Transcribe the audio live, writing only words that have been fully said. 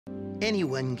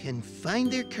anyone can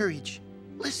find their courage.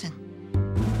 Listen.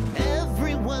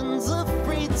 Everyone's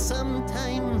afraid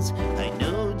sometimes. I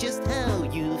know just how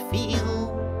you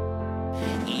feel.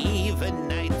 Even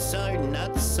nights are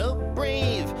not so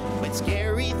brave, but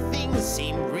scary things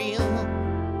seem real.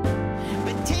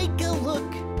 But take a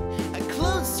look, a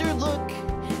closer look.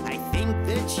 I think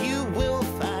that you will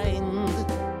find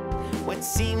what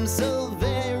seems so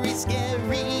very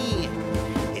scary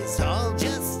is all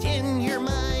just in your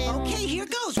mind. Okay, here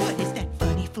goes. What is that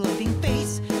funny floating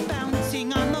face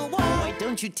bouncing on the wall? Why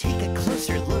don't you take a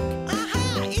closer look?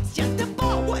 Aha! It's just a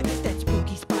ball. What is that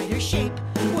spooky spider shape?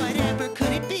 Whatever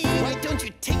could it be? Why don't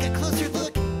you take a closer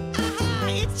look? Aha!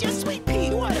 It's just Sweet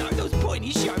Pea. What are those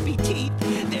pointy, sharpy teeth?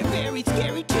 They're very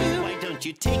scary too. Why don't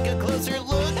you take a closer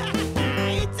look?